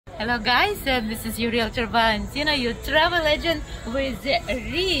Hello guys, this is your realtor Valentina, your travel agent with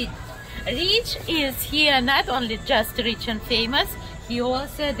Rich. Rich is here not only just rich and famous, he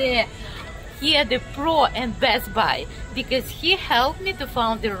also the pro and best buy, because he helped me to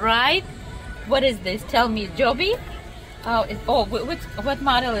find the right, what is this? Tell me, Joby? What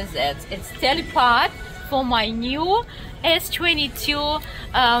model is it? It's telepod for my new S22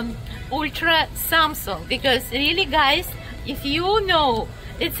 Ultra Samsung. Because really guys, if you know,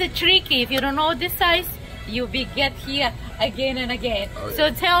 it's a tricky, if you don't know the size, you will get here again and again. Oh, yeah. So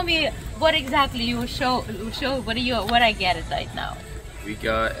tell me what exactly you show what I get it right now. We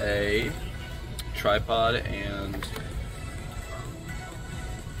got a tripod and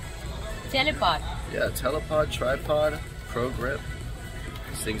telepod. Yeah, telepod, tripod, pro grip.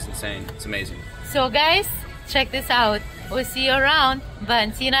 This thing's insane. It's amazing. So guys, check this out. We'll see you around.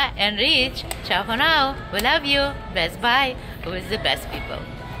 Valentina and Rich. Ciao for now. We love you. Best buy with the best people.